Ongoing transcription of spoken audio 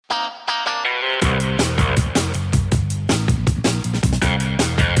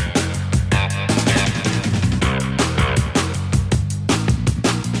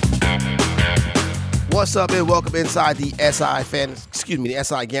What's up, and welcome inside the the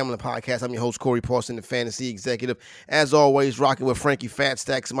SI Gambling Podcast. I'm your host, Corey Paulson, the fantasy executive. As always, rocking with Frankie Fat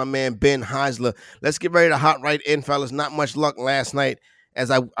Stacks and my man Ben Heisler. Let's get ready to hop right in, fellas. Not much luck last night as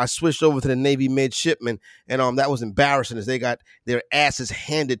I switched over to the Navy midshipmen, and that was embarrassing as they got their asses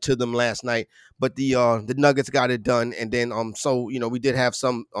handed to them last night. But the Nuggets got it done, and then we did have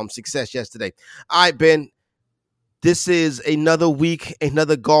some success yesterday. All right, Ben. This is another week,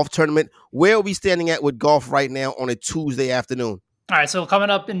 another golf tournament. Where are we standing at with golf right now on a Tuesday afternoon? All right, so coming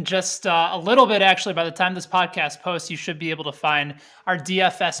up in just a little bit, actually, by the time this podcast posts, you should be able to find our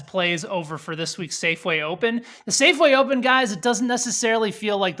DFS plays over for this week's Safeway Open. The Safeway Open, guys, it doesn't necessarily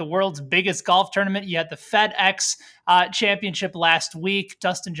feel like the world's biggest golf tournament. You had the FedEx Championship last week.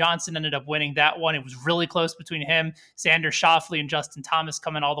 Dustin Johnson ended up winning that one. It was really close between him, Xander Schauffele, and Justin Thomas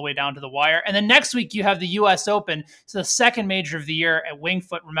coming all the way down to the wire. And then next week, you have the U.S. Open. So the second major of the year at Winged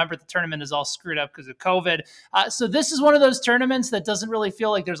Foot. Remember, the tournament is all screwed up because of COVID. So this is one of those tournaments that doesn't really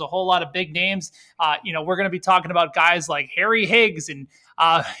feel like there's a whole lot of big names. We're going to be talking about guys like Harry Higgs and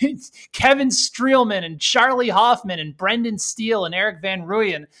Kevin Streelman and Charlie Hoffman and Brendan Steele and Eric Van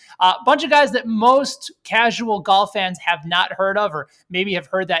Rooyen, a bunch of guys that most casual golf fans have not heard of, or maybe have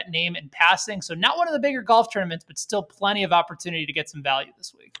heard that name in passing. So not one of the bigger golf tournaments, but still plenty of opportunity to get some value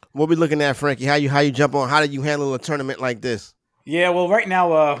this week. What we looking at, Frankie? How you jump on? How do you handle a tournament like this? Yeah, well, right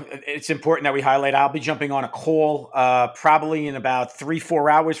now it's important that we highlight. I'll be jumping on a call probably in about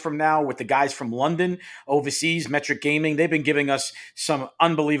 3-4 hours from now with the guys from London, overseas, Metric Gaming. They've been giving us some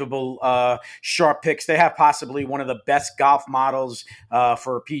unbelievable sharp picks. They have possibly one of the best golf models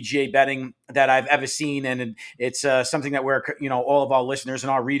for PGA betting that I've ever seen, and it's something that we're, all of our listeners and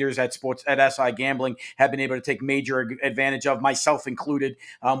our readers at SI Gambling have been able to take major advantage of, myself included,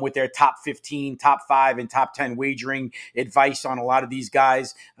 with their top 15, top 5, and top 10 wagering advice on a lot of these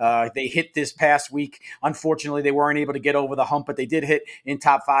guys. They hit this past week. Unfortunately, they weren't able to get over the hump, but they did hit in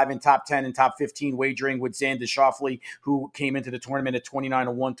top 5 and top 10 and top 15 wagering with Xander Schauffele, who came into the tournament at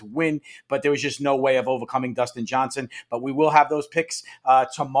 29-1 to win, but there was just no way of overcoming Dustin Johnson. But we will have those picks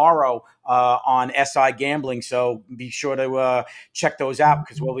tomorrow on SI Gambling, so be sure to check those out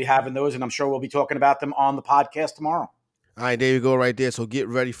because we'll be having those, and I'm sure we'll be talking about them on the podcast tomorrow. All right, there you go right there. So get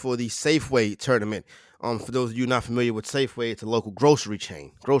ready for the Safeway tournament. For those of you not familiar with Safeway, it's a local grocery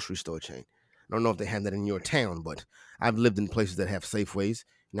store chain. I don't know if they have that in your town, but I've lived in places that have Safeways.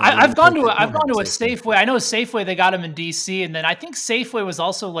 I've gone to a Safeway. I know Safeway, they got them in DC, and then I think Safeway was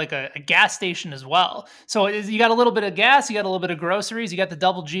also like a gas station as well. So you got a little bit of gas, you got a little bit of groceries, you got the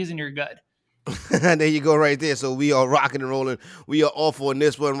double G's, and you're good. There you go right there. So we are rocking and rolling. We are off on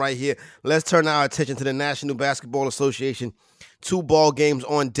this one right here. Let's turn our attention to the National Basketball Association. 2 ball games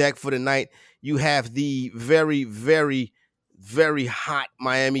on deck for the night. You have the very, very, very hot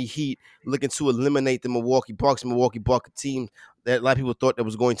Miami Heat looking to eliminate the Milwaukee Bucks team that a lot of people thought that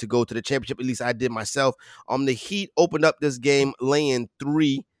was going to go to the championship. At least I did myself. The Heat opened up this game laying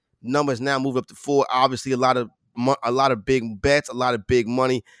 3. Numbers now move up to 4. Obviously, a lot of big bets, a lot of big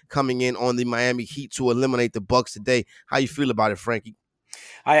money coming in on the Miami Heat to eliminate the Bucks today. How you feel about it, Frankie?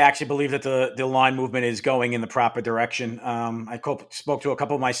 I actually believe that the line movement is going in the proper direction. I spoke to a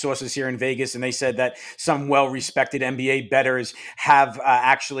couple of my sources here in Vegas, and they said that some well-respected NBA bettors have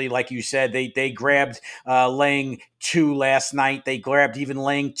actually, like you said, they grabbed laying 2 last night. They grabbed even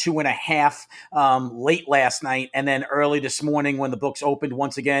laying 2.5 late last night. And then early this morning when the books opened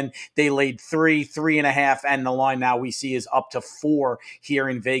once again, they laid 3.5, and the line now we see is up to 4 here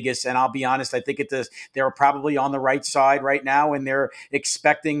in Vegas. And I'll be honest, I think they're probably on the right side right now, and they're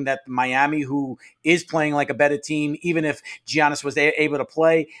expecting that Miami, who is playing like a better team, even if Giannis was able to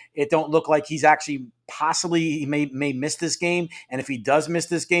play, it don't look like he's actually he may miss this game. And if he does miss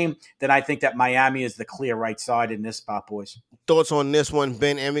this game, then I think that Miami is the clear right side in this spot, boys. Thoughts on this one,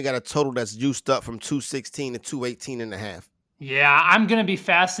 Ben? And we got a total that's juiced up from 216 to 218.5. Yeah, I'm going to be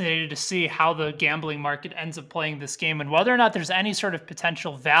fascinated to see how the gambling market ends up playing this game and whether or not there's any sort of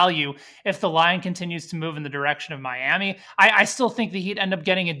potential value if the line continues to move in the direction of Miami. I still think the Heat end up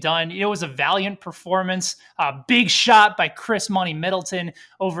getting it done. It was a valiant performance, a big shot by Chris Money Middleton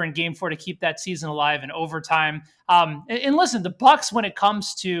over in Game 4 to keep that season alive in overtime. And listen, the Bucks, when it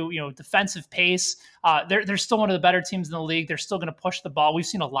comes to defensive pace, they're still one of the better teams in the league. They're still going to push the ball. We've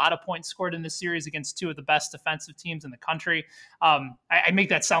seen a lot of points scored in this series against two of the best defensive teams in the country. I make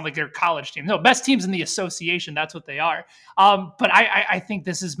that sound like they're a college team. No, best teams in the association. That's what they are. But I think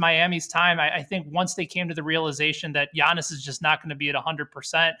this is Miami's time. I think once they came to the realization that Giannis is just not going to be at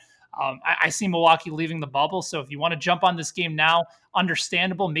 100%, I see Milwaukee leaving the bubble. So if you want to jump on this game now,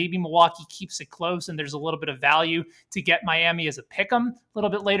 understandable. Maybe Milwaukee keeps it close and there's a little bit of value to get Miami as a pick'em a little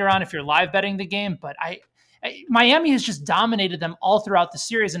bit later on if you're live betting the game. But Miami has just dominated them all throughout the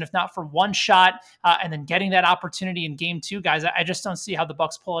series. And if not for one shot and then getting that opportunity in game two, guys, I just don't see how the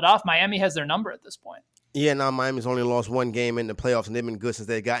Bucks pull it off. Miami has their number at this point. Yeah, now Miami's only lost one game in the playoffs, and they've been good since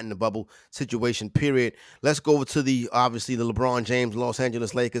they got in the bubble situation, period. Let's go over to the LeBron James, Los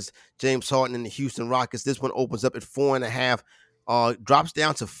Angeles Lakers, James Harden, and the Houston Rockets. This one opens up at 4.5, drops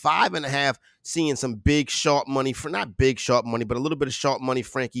down to 5.5, seeing some big sharp money, not big sharp money, but a little bit of sharp money,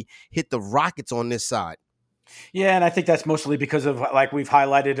 Frankie, hit the Rockets on this side. Yeah, and I think that's mostly because of, like we've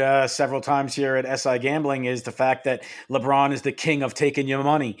highlighted several times here at SI Gambling, is the fact that LeBron is the king of taking your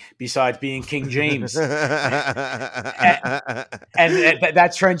money, besides being King James, and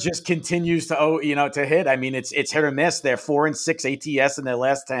that trend just continues to hit. I mean, it's hit or miss. They're 4-6 ATS in their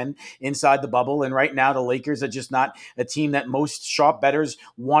last 10 inside the bubble, and right now the Lakers are just not a team that most sharp bettors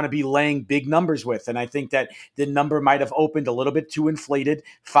want to be laying big numbers with. And I think that the number might have opened a little bit too inflated.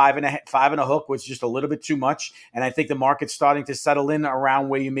 5.5 hook was just a little bit too much. And I think the market's starting to settle in around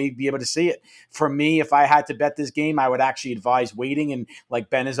where you may be able to see it. For me, if I had to bet this game, I would actually advise waiting. And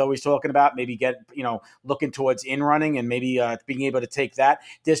like Ben is always talking about, maybe looking towards in running and maybe being able to take that.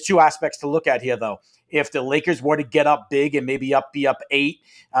 There's two aspects to look at here, though. If the Lakers were to get up big and maybe be up 8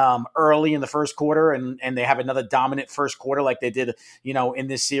 early in the first quarter and they have another dominant first quarter like they did, in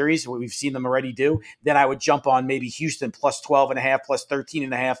this series, what we've seen them already do, then I would jump on maybe Houston plus 12.5, plus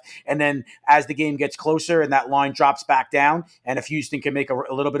 13.5. And then as the game gets closer and that line drops back down, and if Houston can make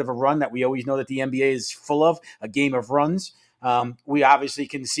a little bit of a run that we always know that the NBA is full of, a game of runs, we obviously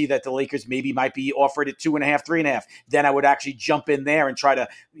can see that the Lakers maybe might be offered at 2.5, 3.5. Then I would actually jump in there and try to,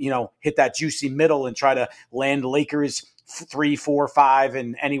 hit that juicy middle and try to land Lakers 3, 4, 5,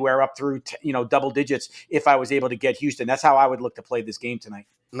 and anywhere up through, double digits if I was able to get Houston. That's how I would look to play this game tonight.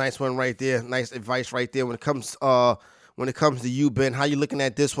 Nice one right there. Nice advice right there. When it comes to you, Ben, how you looking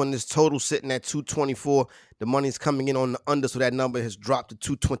at this one? This total sitting at 224. The money's coming in on the under, so that number has dropped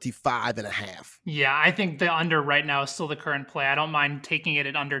to 225.5. Yeah, I think the under right now is still the current play. I don't mind taking it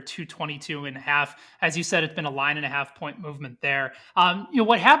at under 222.5. As you said, it's been a 1.5 point movement there.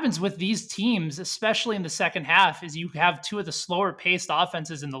 What happens with these teams, especially in the second half, is you have two of the slower paced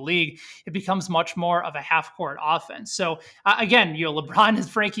offenses in the league. It becomes much more of a half court offense. So again, LeBron, as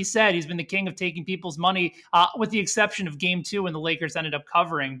Frankie said, he's been the king of taking people's money, with the exception of game 2 when the Lakers ended up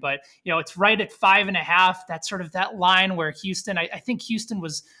covering. But it's right at 5.5. That's sort of that line where Houston, I think Houston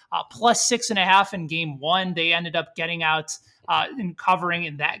was plus 6.5 in game 1. They ended up getting out and covering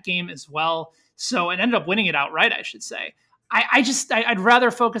in that game as well. So it ended up winning it outright, I should say. I'd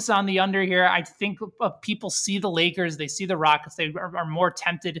rather focus on the under here. I think people see the Lakers, they see the Rockets, they are more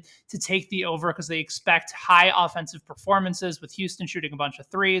tempted to take the over because they expect high offensive performances with Houston shooting a bunch of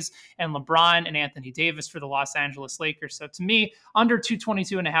threes and LeBron and Anthony Davis for the Los Angeles Lakers. So to me, under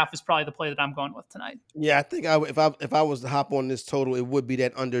 222.5 is probably the play that I'm going with tonight. Yeah, I think if I was to hop on this total, it would be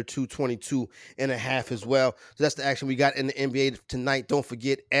that under 222.5 as well. So that's the action we got in the NBA tonight. Don't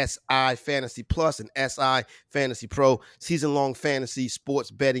forget SI Fantasy Plus and SI Fantasy Pro. Season-long fantasy, sports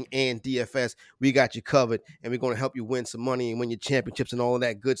betting, and DFS. We got you covered, and we're going to help you win some money and win your championships and all of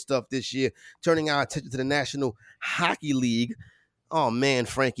that good stuff this year. Turning our attention to the National Hockey League. Oh, man,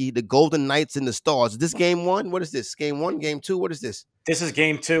 Frankie, the Golden Knights and the Stars. Is this game 1? What is this? Game 1, game 2? What is this? This is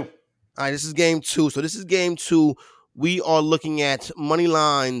game 2. All right, this is game 2. So this is game 2. We are looking at money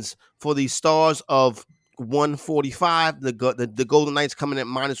lines for the Stars of 145. The Golden Knights coming at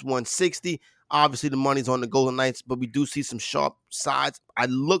minus 160. Obviously, the money's on the Golden Knights, but we do see some sharp sides. It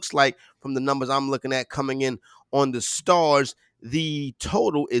looks like from the numbers I'm looking at coming in on the Stars, the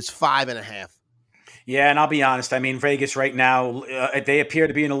total is 5.5. Yeah, and I'll be honest. I mean, Vegas right now, they appear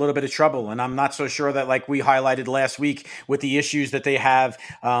to be in a little bit of trouble, and I'm not so sure that, like we highlighted last week, with the issues that they have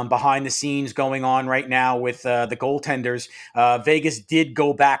behind the scenes going on right now with the goaltenders. Vegas did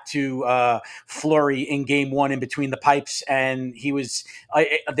go back to Fleury in game 1 in between the pipes, and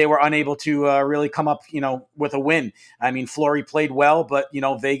they were unable to really come up, with a win. I mean, Fleury played well, but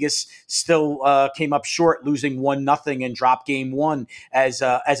Vegas still came up short, losing 1-0 and dropped game 1 as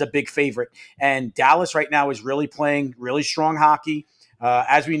a big favorite. And Dallas right now is really playing really strong hockey.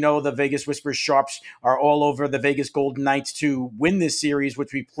 As we know, the Vegas Whisper Sharps are all over the Vegas Golden Knights to win this series,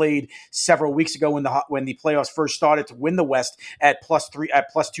 which we played several weeks ago when the playoffs first started, to win the West at plus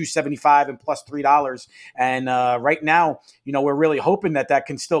 275 and plus $3. And right now, we're really hoping that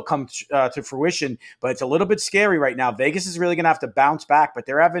can still come to fruition, but it's a little bit scary right now. Vegas is really going to have to bounce back, but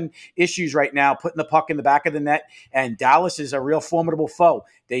they're having issues right now putting the puck in the back of the net, and Dallas is a real formidable foe.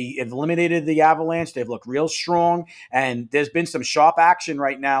 They have eliminated the Avalanche. They've looked real strong, and there's been some sharp action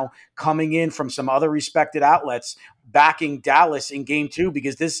right now coming in from some other respected outlets backing Dallas in game 2,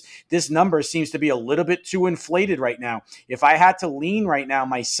 because this number seems to be a little bit too inflated right now. If I had to lean right now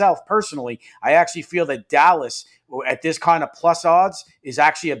myself personally, I actually feel that Dallas at this kind of plus odds is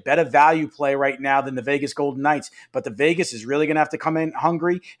actually a better value play right now than the Vegas Golden Knights. But the Vegas is really going to have to come in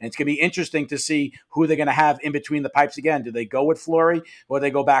hungry, and it's going to be interesting to see who they're going to have in between the pipes again. Do they go with Fleury or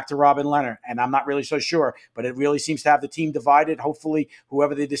they go back to Robin Leonard? And I'm not really so sure, but it really seems to have the team divided. Hopefully,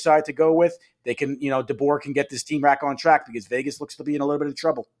 whoever they decide to go with, they can, DeBoer can get this team back on track, because Vegas looks to be in a little bit of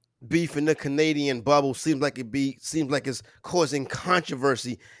trouble. Beef in the Canadian bubble seems like it's causing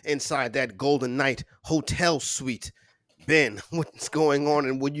controversy inside that Golden Knight hotel suite. Ben, what's going on,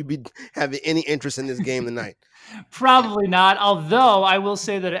 and would you be having any interest in this game tonight? Probably not. Although I will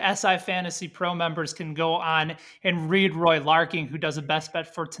say that SI Fantasy Pro members can go on and read Roy Larkin, who does a best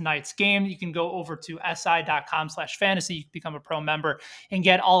bet for tonight's game. You can go over to si.com/fantasy. You can become a pro member and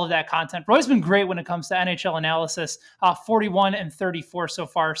get all of that content. Roy's been great when it comes to NHL analysis, 41 and 34 so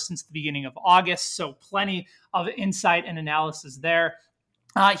far since the beginning of August. So plenty of insight and analysis there.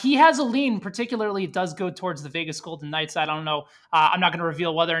 He has a lean, particularly it does go towards the Vegas Golden Knights. I don't know. I'm not going to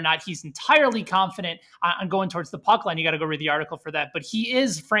reveal whether or not he's entirely confident on going towards the puck line. You got to go read the article for that. But he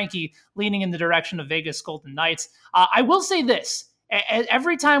is, Frankie, leaning in the direction of Vegas Golden Knights. I will say this.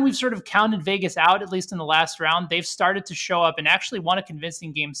 Every time we've sort of counted Vegas out, at least in the last round, they've started to show up and actually won a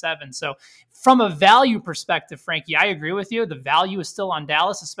convincing Game 7. So from a value perspective, Frankie, I agree with you. The value is still on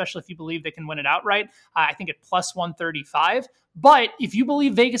Dallas, especially if you believe they can win it outright. I think at plus 135. But if you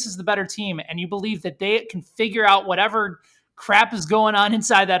believe Vegas is the better team and you believe that they can figure out whatever crap is going on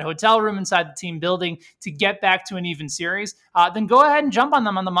inside that hotel room, inside the team building to get back to an even series, then go ahead and jump on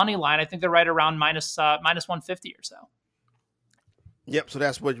them on the money line. I think they're right around minus 150 or so. Yep, so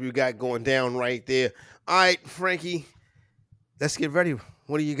that's what we got going down right there. All right, Frankie, let's get ready.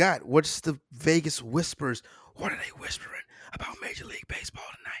 What do you got? What's the Vegas Whispers? What are they whispering about Major League Baseball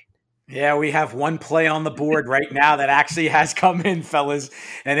tonight? Yeah, we have one play on the board right now that actually has come in, fellas,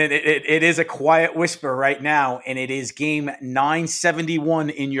 and it is a quiet whisper right now, and it is game 971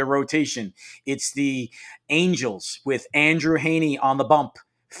 in your rotation. It's the Angels with Andrew Heaney on the bump,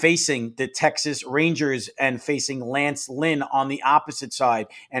 facing the Texas Rangers and facing Lance Lynn on the opposite side.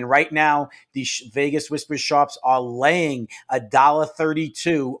 And right now, the Vegas Whisper Sharps are laying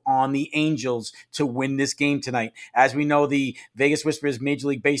 $1.32 on the Angels to win this game tonight. As we know, the Vegas Whispers Major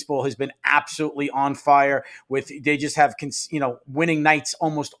League Baseball has been absolutely on fire. They just have winning nights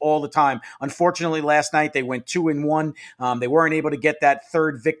almost all the time. Unfortunately, last night they went 2-1. They weren't able to get that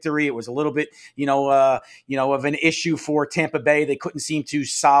third victory. It was a little bit of an issue for Tampa Bay. They couldn't seem to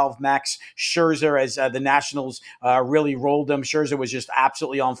solve Max Scherzer as the Nationals really rolled them. Scherzer was just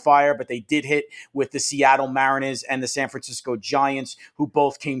absolutely on fire, but they did hit with the Seattle Mariners and the San Francisco Giants, who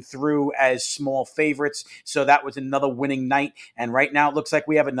both came through as small favorites. So that was another winning night. And right now it looks like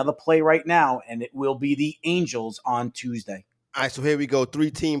we have another play right now, and it will be the Angels on Tuesday. All right, so here we go.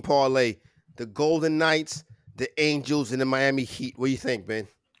 3-team parlay. The Golden Knights, the Angels, and the Miami Heat. What do you think, Ben?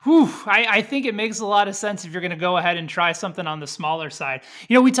 I think it makes a lot of sense if you're going to go ahead and try something on the smaller side.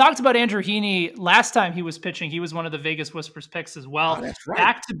 We talked about Andrew Heaney last time he was pitching. He was one of the Vegas Whispers picks as well. Oh, that's right.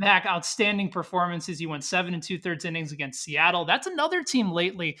 Back-to-back outstanding performances. He went 7 2/3 innings against Seattle. That's another team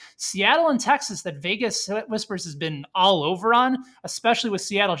lately, Seattle and Texas, that Vegas Whispers has been all over on, especially with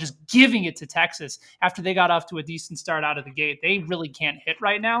Seattle just giving it to Texas after they got off to a decent start out of the gate. They really can't hit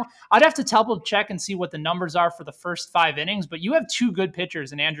right now. I'd have to double check and see what the numbers are for the first 5 innings, but you have 2 good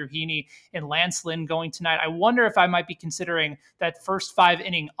pitchers in Andrew Heaney and Lance Lynn going tonight. I wonder if I might be considering that first 5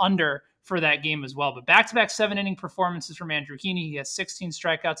 inning under for that game as well. But back-to-back 7-inning performances from Andrew Heaney. He has 16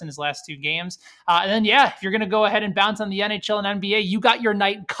 strikeouts in his last 2 games. And then, if you're going to go ahead and bounce on the NHL and NBA, you got your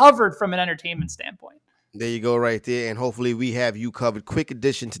night covered from an entertainment standpoint. There you go right there, and hopefully we have you covered. Quick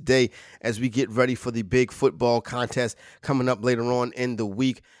edition today as we get ready for the big football contest coming up later on in the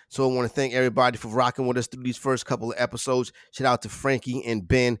week. So I want to thank everybody for rocking with us through these first couple of episodes. Shout out to Frankie and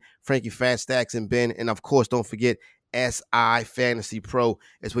Ben, Frankie Fat Stacks and Ben, and of course don't forget SI Fantasy Pro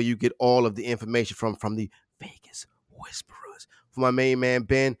is where you get all of the information from the Vegas Whisperers. For my main man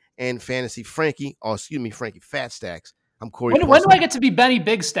Ben and Fantasy Frankie, Frankie Fat Stacks, I'm Corey. When do I get to be Benny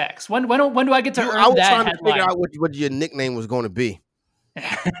Big Stacks? When do I get to earn I was that trying to headline? figure out what your nickname was going to be.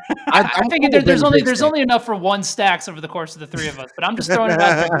 I think cool there's only enough for one Stacks over the course of the three of us, but I'm just throwing it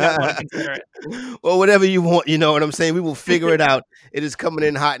out there if you guys want to consider it. Well, whatever you want, you know what I'm saying? We will figure it out. It is coming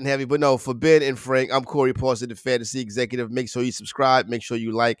in hot and heavy. But no, for Ben and Frank, I'm Corey Parson, the Fantasy Executive. Make sure you subscribe, make sure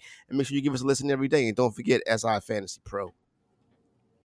you like, and make sure you give us a listen every day. And don't forget SI Fantasy Pro.